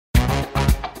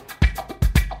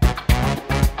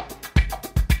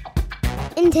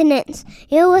Internets,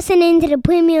 you're listening to the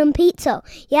Premium Pizza.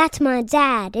 That's my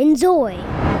dad. Enjoy.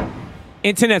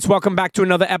 Internets, welcome back to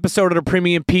another episode of the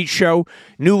Premium Pete Show.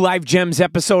 New Life Gems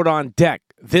episode on deck.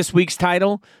 This week's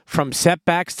title, From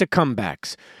Setbacks to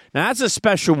Comebacks. Now, that's a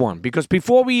special one because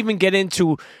before we even get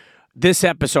into this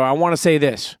episode, I want to say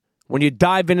this. When you're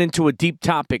diving into a deep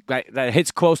topic that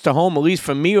hits close to home, at least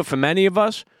for me or for many of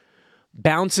us,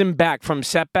 bouncing back from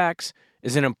setbacks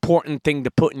is an important thing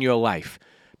to put in your life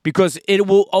because it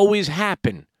will always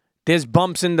happen. There's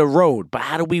bumps in the road, but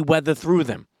how do we weather through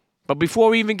them? But before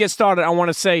we even get started, I want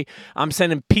to say I'm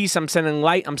sending peace, I'm sending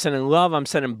light, I'm sending love, I'm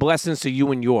sending blessings to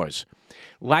you and yours.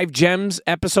 Life Gems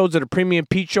episodes of the Premium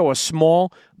Pete Show are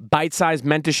small, bite-sized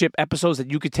mentorship episodes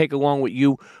that you could take along with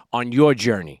you on your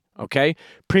journey, okay?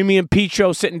 Premium Pete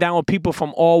Show, sitting down with people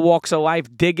from all walks of life,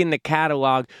 digging the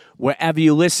catalog wherever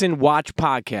you listen, watch,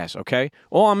 podcasts, okay?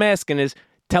 All I'm asking is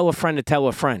tell a friend to tell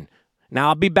a friend. Now,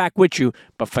 I'll be back with you,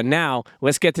 but for now,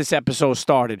 let's get this episode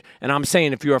started. And I'm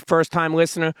saying if you're a first-time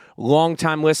listener,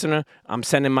 long-time listener, I'm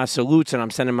sending my salutes and I'm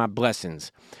sending my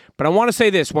blessings. But I want to say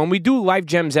this. When we do Life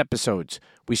Gems episodes,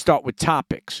 we start with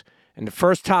topics. And the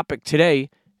first topic today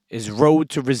is Road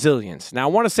to Resilience. Now,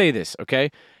 I want to say this,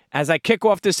 okay? As I kick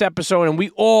off this episode, and we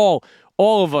all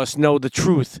of us know the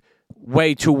truth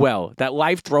way too well, that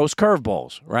life throws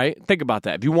curveballs, right? Think about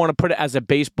that. If you want to put it as a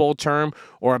baseball term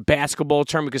or a basketball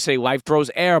term, we could say life throws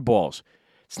air balls.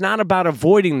 It's not about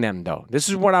avoiding them, though. This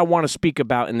is what I want to speak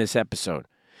about in this episode.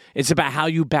 It's about how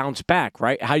you bounce back,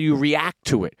 right? How you react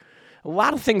to it. A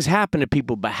lot of things happen to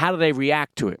people, but how do they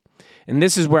react to it? And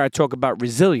this is where I talk about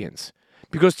resilience.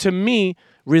 Because to me,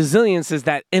 resilience is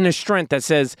that inner strength that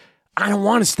says, I don't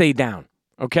want to stay down,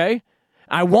 okay?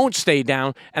 I won't stay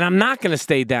down, and I'm not going to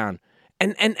stay down.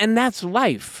 And that's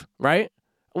life, right?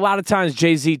 A lot of times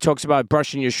Jay-Z talks about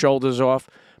brushing your shoulders off,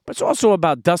 but it's also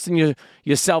about dusting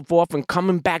yourself off and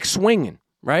coming back swinging,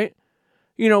 right?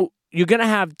 You know, you're going to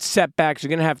have setbacks. You're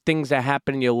going to have things that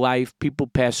happen in your life. People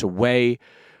pass away.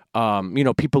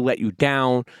 People let you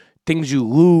down. Things you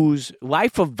lose.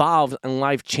 Life evolves and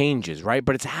life changes, right?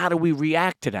 But it's how do we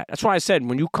react to that? That's why I said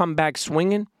when you come back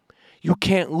swinging, you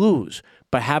can't lose,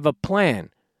 but have a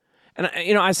plan. And,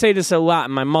 I say this a lot,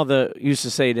 and my mother used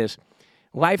to say this.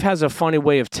 Life has a funny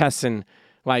way of testing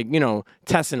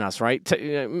us, right?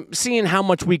 Seeing how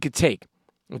much we could take.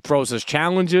 It throws us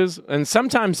challenges, and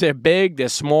sometimes they're big, they're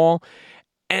small,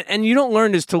 and you don't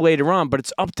learn this till later on, but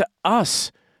it's up to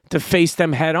us to face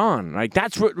them head on. Like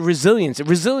that's what resilience.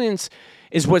 Resilience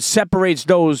is what separates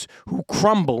those who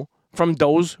crumble from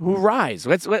those who rise.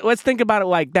 Let's think about it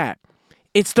like that.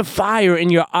 It's the fire in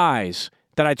your eyes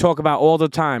that I talk about all the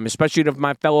time, especially to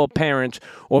my fellow parents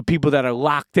or people that are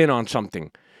locked in on something.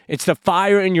 It's the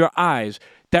fire in your eyes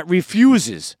that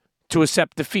refuses to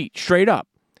accept defeat, straight up.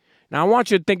 Now, I want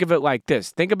you to think of it like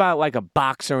this. Think about it like a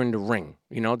boxer in the ring.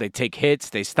 They take hits,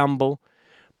 they stumble.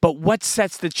 But what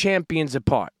sets the champions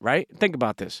apart, right? Think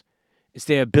about this. It's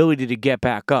their ability to get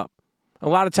back up. A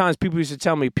lot of times people used to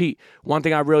tell me, Pete, one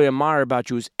thing I really admire about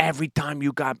you is every time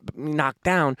you got knocked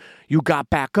down, you got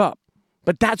back up.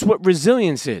 But that's what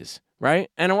resilience is, right?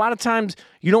 And a lot of times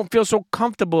you don't feel so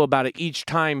comfortable about it each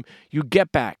time you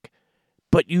get back.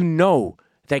 But you know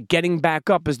that getting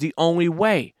back up is the only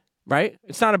way, right?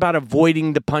 It's not about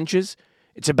avoiding the punches.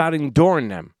 It's about enduring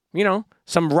them,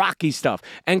 some rocky stuff.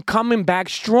 And coming back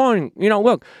strong.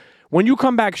 Look, when you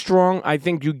come back strong, I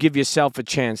think you give yourself a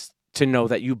chance to know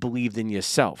that you believed in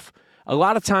yourself. A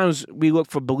lot of times we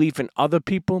look for belief in other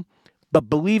people, but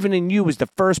believing in you is the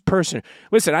first person.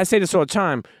 Listen, I say this all the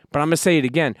time, but I'm going to say it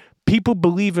again. People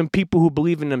believe in people who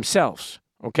believe in themselves,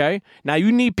 okay? Now, you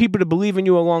need people to believe in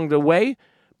you along the way,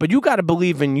 but you got to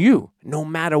believe in you no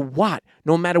matter what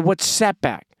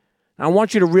setback. Now, I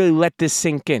want you to really let this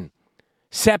sink in.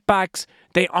 Setbacks,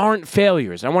 they aren't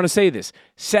failures. I want to say this.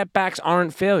 Setbacks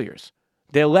aren't failures.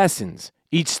 They're lessons.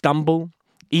 Each stumble,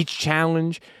 each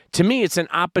challenge, to me, it's an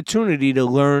opportunity to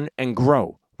learn and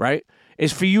grow, right?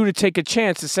 It's for you to take a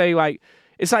chance to say,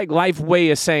 it's like life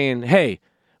way of saying, hey,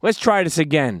 let's try this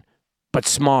again, but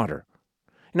smarter.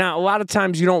 Now, a lot of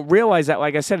times you don't realize that,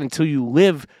 like I said, until you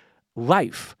live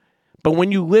life. But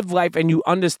when you live life and you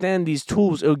understand these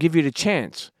tools, it'll give you the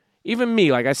chance. Even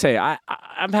me, like I say,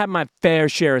 I've had my fair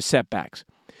share of setbacks.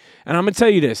 And I'm going to tell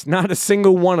you this, not a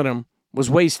single one of them was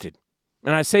wasted.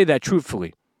 And I say that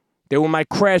truthfully. They were my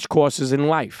crash courses in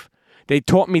life. They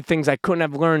taught me things I couldn't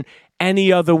have learned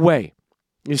any other way.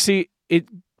 You see, it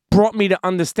brought me to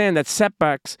understand that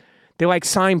setbacks, they're like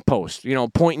signposts,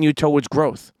 pointing you towards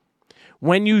growth.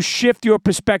 When you shift your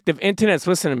perspective, internets,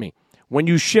 listen to me. When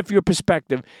you shift your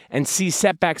perspective and see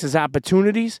setbacks as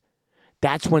opportunities,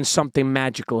 that's when something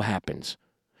magical happens.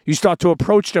 You start to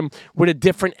approach them with a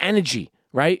different energy,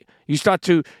 right? You start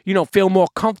to, feel more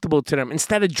comfortable to them.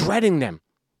 Instead of dreading them,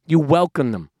 you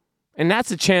welcome them. And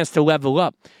that's a chance to level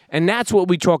up. And that's what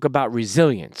we talk about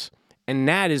resilience. And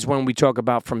that is when we talk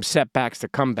about from setbacks to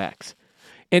comebacks.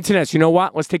 Internets, you know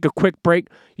what? Let's take a quick break.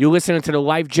 You're listening to the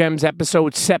Life Gems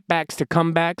episode, Setbacks to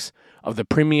Comebacks of the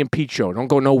Premium Pete Show. Don't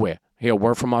go nowhere. Here,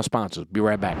 word from our sponsors. Be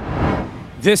right back.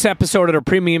 This episode of the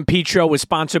Premium Pete Show was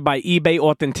sponsored by eBay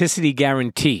Authenticity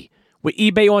Guarantee. With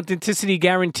eBay Authenticity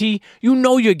Guarantee, you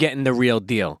know you're getting the real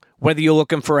deal. Whether you're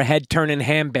looking for a head-turning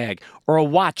handbag or a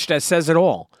watch that says it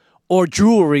all, or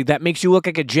jewelry that makes you look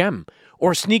like a gem,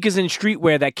 or sneakers and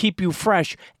streetwear that keep you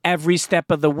fresh every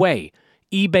step of the way,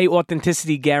 eBay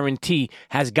Authenticity Guarantee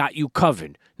has got you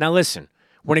covered. Now listen,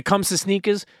 when it comes to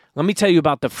sneakers, let me tell you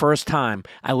about the first time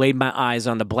I laid my eyes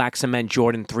on the black cement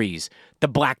Jordan 3s, the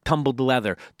black tumbled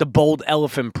leather, the bold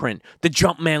elephant print, the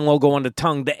Jumpman logo on the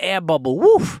tongue, the air bubble.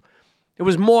 Woof! It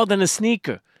was more than a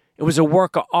sneaker. It was a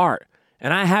work of art,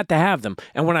 and I had to have them.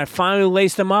 And when I finally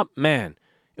laced them up, man,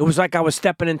 it was like I was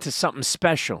stepping into something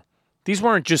special. These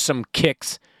weren't just some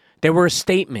kicks. They were a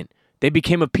statement. They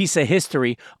became a piece of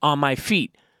history on my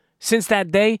feet. Since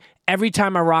that day, every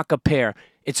time I rock a pair,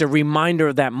 it's a reminder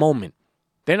of that moment.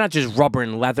 They're not just rubber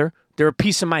and leather. They're a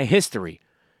piece of my history.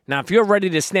 Now, if you're ready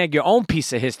to snag your own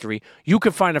piece of history, you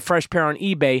can find a fresh pair on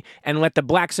eBay and let the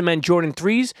black cement Jordan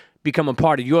 3s become a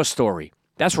part of your story.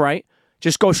 That's right.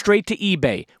 Just go straight to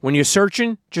eBay. When you're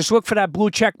searching, just look for that blue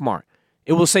check mark.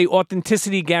 It will say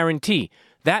Authenticity Guarantee.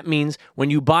 That means when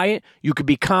you buy it, you can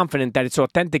be confident that it's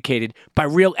authenticated by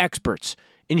real experts.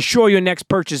 Ensure your next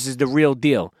purchase is the real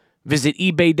deal. Visit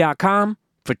ebay.com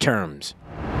for terms.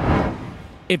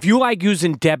 If you like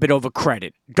using debit over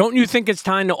credit, don't you think it's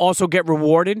time to also get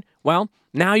rewarded? Well,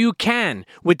 now you can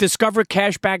with Discover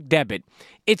Cashback Debit.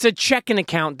 It's a checking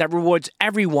account that rewards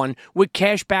everyone with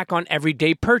cash back on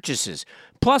everyday purchases,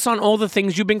 plus on all the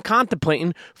things you've been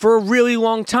contemplating for a really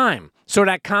long time. So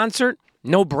that concert,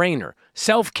 no brainer.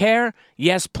 Self-care,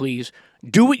 yes please.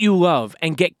 Do what you love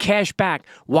and get cash back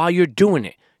while you're doing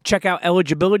it. Check out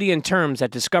eligibility and terms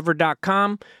at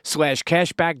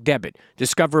discover.com/cashbackdebit.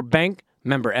 Discover Bank,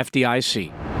 member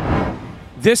FDIC.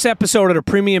 This episode of the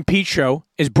Premium Pete Show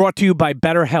is brought to you by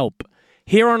BetterHelp.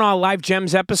 Here on our Life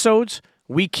Gems episodes,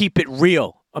 we keep it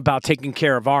real about taking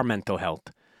care of our mental health.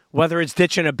 Whether it's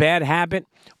ditching a bad habit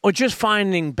or just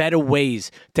finding better ways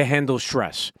to handle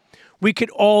stress. We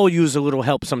could all use a little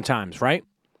help sometimes, right?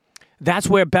 That's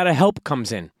where BetterHelp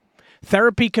comes in.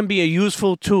 Therapy can be a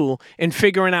useful tool in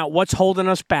figuring out what's holding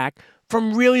us back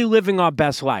from really living our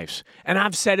best lives. And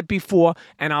I've said it before,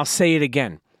 and I'll say it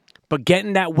again. But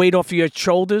getting that weight off of your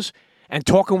shoulders and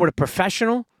talking with a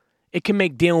professional, it can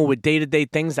make dealing with day-to-day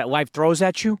things that life throws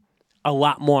at you a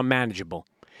lot more manageable.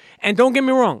 And don't get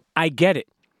me wrong, I get it.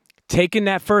 Taking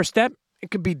that first step,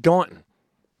 it could be daunting.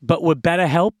 But with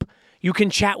BetterHelp, you can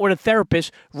chat with a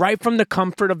therapist right from the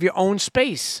comfort of your own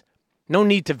space. No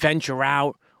need to venture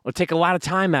out or take a lot of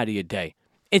time out of your day.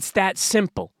 It's that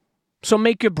simple. So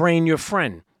make your brain your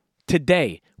friend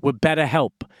today with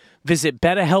BetterHelp. Visit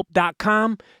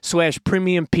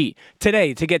BetterHelp.com/PremiumPete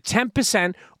today to get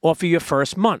 10% off of your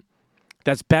first month.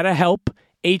 That's BetterHelp,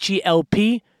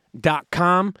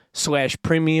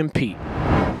 HELP.com/PremiumPete.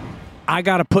 I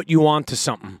got to put you on to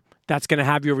something that's going to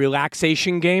have your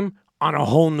relaxation game on a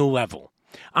whole new level.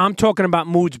 I'm talking about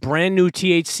Mood's brand new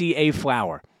THCA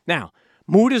flower. Now,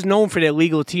 Mood is known for their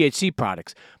legal THC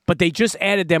products, but they just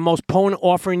added their most potent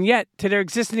offering yet to their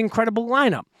existing incredible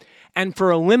lineup. And for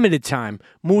a limited time,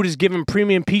 Mood is giving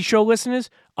Premium Pete Show listeners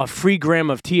a free gram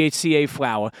of THCA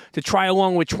flower to try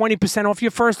along with 20% off your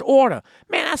first order.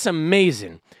 Man, that's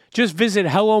amazing. Just visit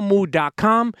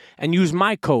HelloMood.com and use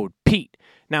my code, PETE.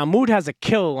 Now, Mood has a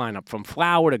killer lineup from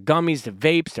flower to gummies to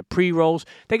vapes to pre-rolls.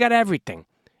 They got everything.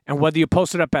 And whether you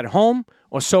post it up at home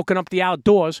or soaking up the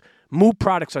outdoors, Mood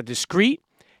products are discreet,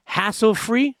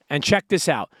 hassle-free, and check this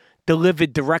out,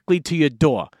 delivered directly to your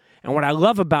door. And what I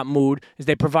love about Mood is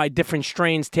they provide different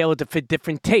strains tailored to fit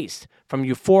different tastes, from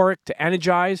euphoric to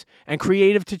energized and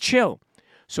creative to chill.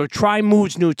 So try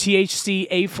Mood's new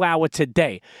THCA flower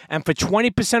today. And for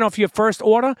 20% off your first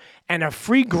order and a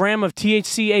free gram of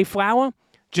THCA flower,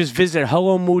 just visit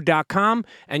HelloMood.com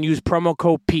and use promo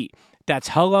code PETE. That's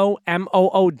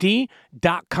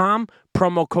HelloMood.com,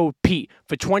 promo code PETE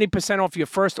for 20% off your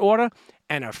first order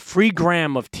and a free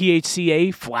gram of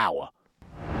THCA flower.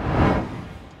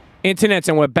 Internets,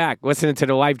 and we're back listening to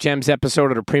the Life Gems episode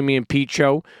of the Premium Pete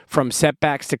Show, from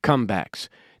setbacks to comebacks.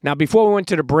 Now, before we went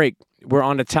to the break, we're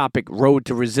on the topic Road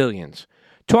to Resilience,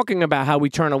 talking about how we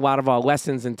turn a lot of our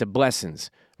lessons into blessings,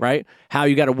 right? How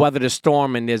you got to weather the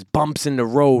storm and there's bumps in the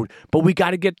road, but we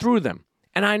got to get through them.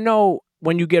 And I know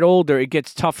when you get older, it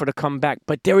gets tougher to come back,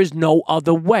 but there is no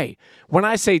other way. When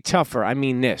I say tougher, I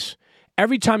mean this.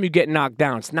 Every time you get knocked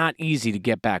down, it's not easy to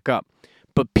get back up,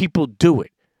 but people do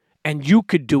it. And you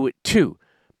could do it too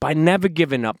by never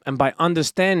giving up and by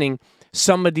understanding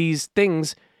some of these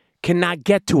things cannot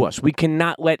get to us. We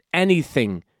cannot let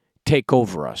anything take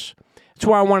over us. That's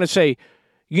why I want to say,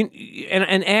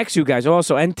 and ask you guys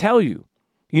also, and tell you,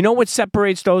 you know what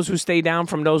separates those who stay down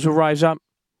from those who rise up?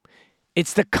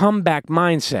 It's the comeback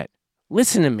mindset.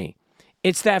 Listen to me.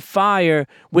 It's that fire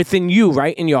within you,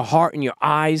 right? In your heart and your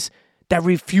eyes that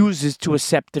refuses to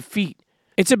accept defeat.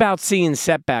 It's about seeing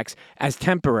setbacks as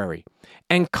temporary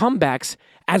and comebacks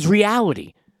as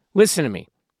reality. Listen to me.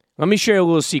 Let me share a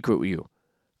little secret with you.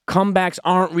 Comebacks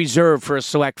aren't reserved for a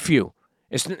select few.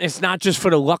 It's not just for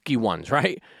the lucky ones,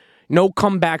 right? No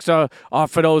comebacks are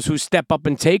for those who step up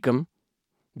and take them.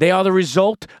 They are the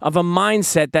result of a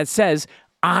mindset that says,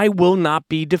 I will not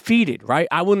be defeated, right?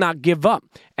 I will not give up.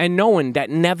 And knowing that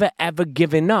never, ever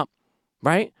giving up,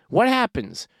 right? What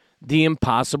happens? The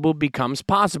impossible becomes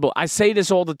possible. I say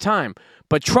this all the time,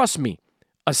 but trust me,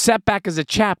 a setback is a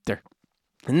chapter,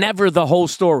 never the whole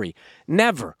story.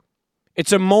 Never.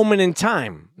 It's a moment in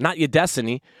time, not your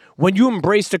destiny. When you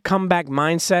embrace the comeback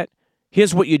mindset,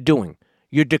 here's what you're doing.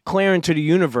 You're declaring to the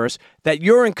universe that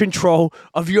you're in control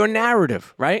of your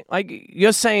narrative, right? Like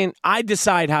you're saying, I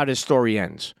decide how this story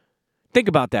ends. Think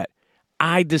about that.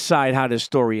 I decide how this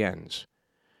story ends.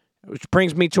 Which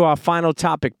brings me to our final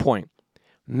topic point,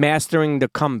 mastering the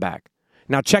comeback.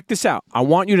 Now check this out. I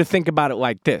want you to think about it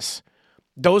like this.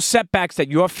 Those setbacks that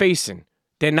you're facing,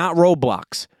 they're not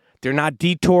roadblocks. They're not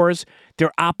detours.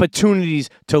 They're opportunities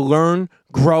to learn,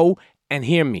 grow, and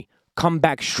hear me, come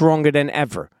back stronger than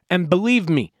ever. And believe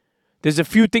me, there's a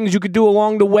few things you could do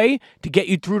along the way to get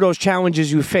you through those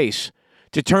challenges you face,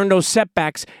 to turn those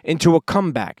setbacks into a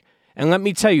comeback. And let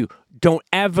me tell you, don't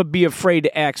ever be afraid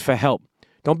to ask for help.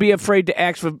 Don't be afraid to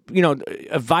ask for,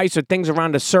 advice or things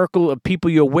around the circle of people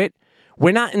you're with.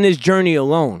 We're not in this journey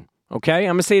alone, okay?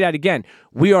 I'm going to say that again.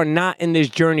 We are not in this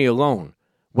journey alone.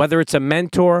 Whether it's a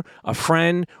mentor, a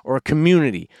friend, or a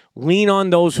community, lean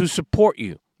on those who support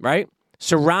you, right?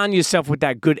 Surround yourself with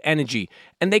that good energy,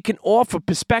 and they can offer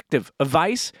perspective,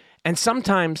 advice, and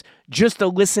sometimes just a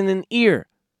listening ear.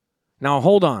 Now,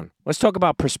 hold on. Let's talk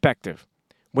about perspective.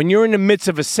 When you're in the midst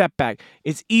of a setback,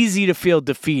 it's easy to feel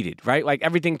defeated, right? Like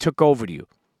everything took over to you.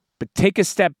 But take a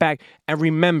step back and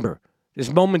remember,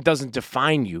 this moment doesn't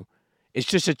define you. It's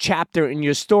just a chapter in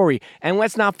your story. And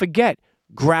let's not forget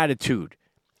gratitude.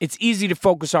 It's easy to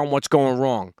focus on what's going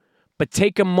wrong, but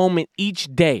take a moment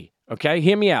each day, okay?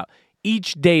 Hear me out.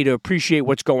 Each day to appreciate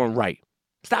what's going right.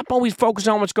 Stop always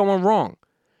focusing on what's going wrong.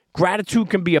 Gratitude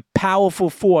can be a powerful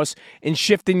force in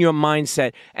shifting your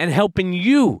mindset and helping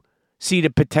you see the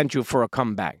potential for a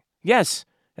comeback. Yes,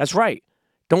 that's right.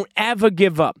 Don't ever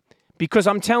give up, because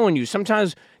I'm telling you,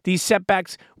 sometimes these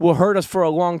setbacks will hurt us for a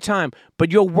long time,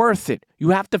 but you're worth it. You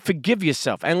have to forgive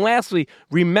yourself. And lastly,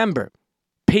 remember,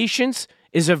 patience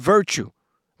is a virtue.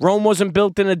 Rome wasn't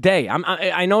built in a day.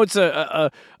 I know it's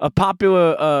a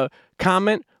popular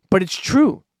comment, but it's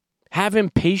true. Having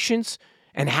patience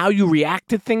and how you react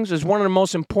to things is one of the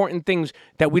most important things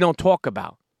that we don't talk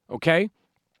about, okay?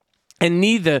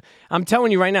 And I'm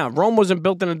telling you right now, Rome wasn't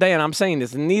built in a day, and I'm saying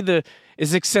this, and neither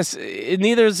is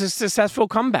a successful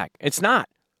comeback. It's not.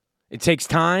 It takes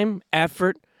time,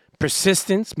 effort,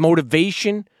 persistence,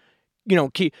 motivation,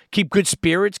 keep good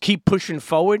spirits, keep pushing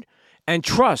forward, and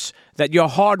trust that your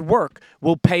hard work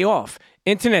will pay off.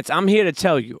 Internets, I'm here to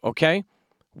tell you, okay?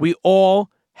 We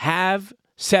all have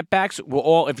setbacks.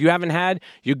 If you haven't had,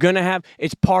 you're going to have.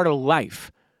 It's part of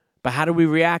life. But how do we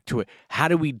react to it? How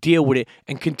do we deal with it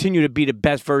and continue to be the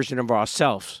best version of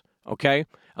ourselves, okay?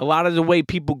 A lot of the way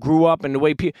people grew up and the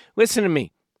way people... Listen to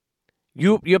me.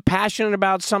 You're passionate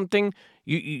about something.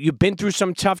 You've been through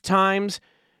some tough times.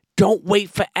 Don't wait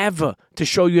forever to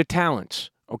show your talents,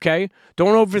 okay?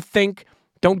 Don't overthink.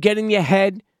 Don't get in your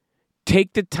head.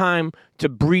 Take the time to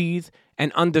breathe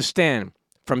and understand.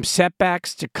 From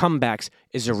setbacks to comebacks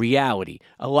is a reality.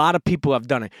 A lot of people have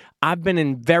done it. I've been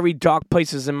in very dark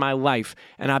places in my life,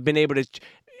 and I've been able to...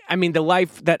 the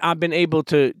life that I've been able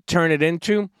to turn it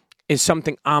into is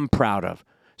something I'm proud of.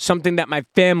 Something that my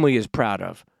family is proud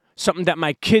of. Something that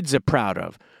my kids are proud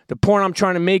of. The point I'm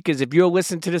trying to make is if you're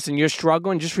listening to this and you're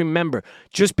struggling, just remember,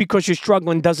 just because you're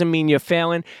struggling doesn't mean you're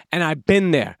failing. And I've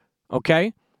been there,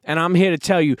 okay? And I'm here to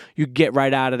tell you, you get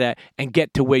right out of that and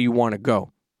get to where you want to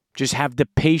go. Just have the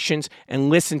patience and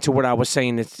listen to what I was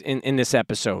saying in this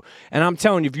episode. And I'm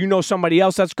telling you, if you know somebody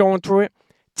else that's going through it,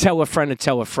 tell a friend to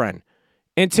tell a friend.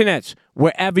 Internets,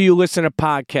 wherever you listen to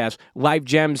podcasts, Life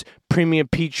Gems, Premium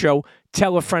Pete Show,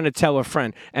 tell a friend to tell a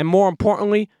friend. And more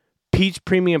importantly,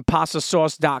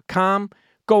 Pete'sPremiumPastaSauce.com.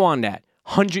 Go on that.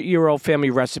 100-year-old family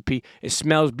recipe. It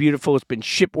smells beautiful. It's been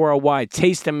shipped worldwide.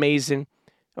 Tastes amazing.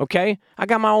 Okay? I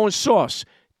got my own sauce.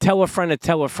 Tell a friend to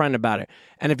tell a friend about it.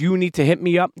 And if you need to hit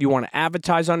me up, you want to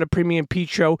advertise on the Premium Pete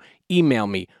Show, email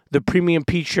me,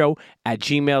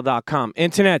 thepremiumpeteshow@gmail.com.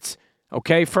 Internets,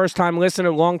 okay? First-time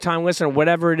listener, long-time listener,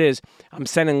 whatever it is, I'm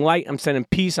sending light, I'm sending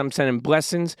peace, I'm sending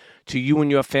blessings to you and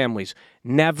your families.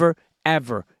 Never,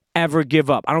 ever, ever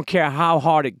give up. I don't care how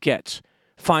hard it gets.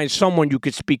 Find someone you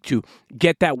could speak to.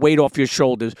 Get that weight off your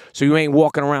shoulders so you ain't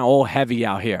walking around all heavy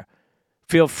out here.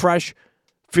 Feel fresh,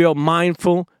 feel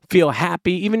mindful, feel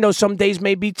happy, even though some days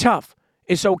may be tough.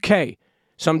 It's okay.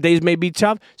 Some days may be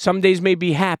tough. Some days may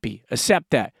be happy. Accept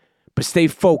that. But stay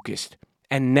focused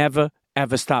and never,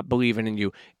 ever stop believing in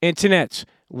you. Internets,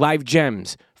 Life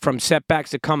Gems, from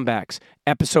setbacks to comebacks,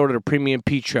 episode of the Premium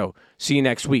Pete Show. See you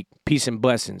next week. Peace and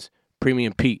blessings.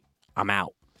 Premium Pete, I'm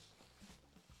out.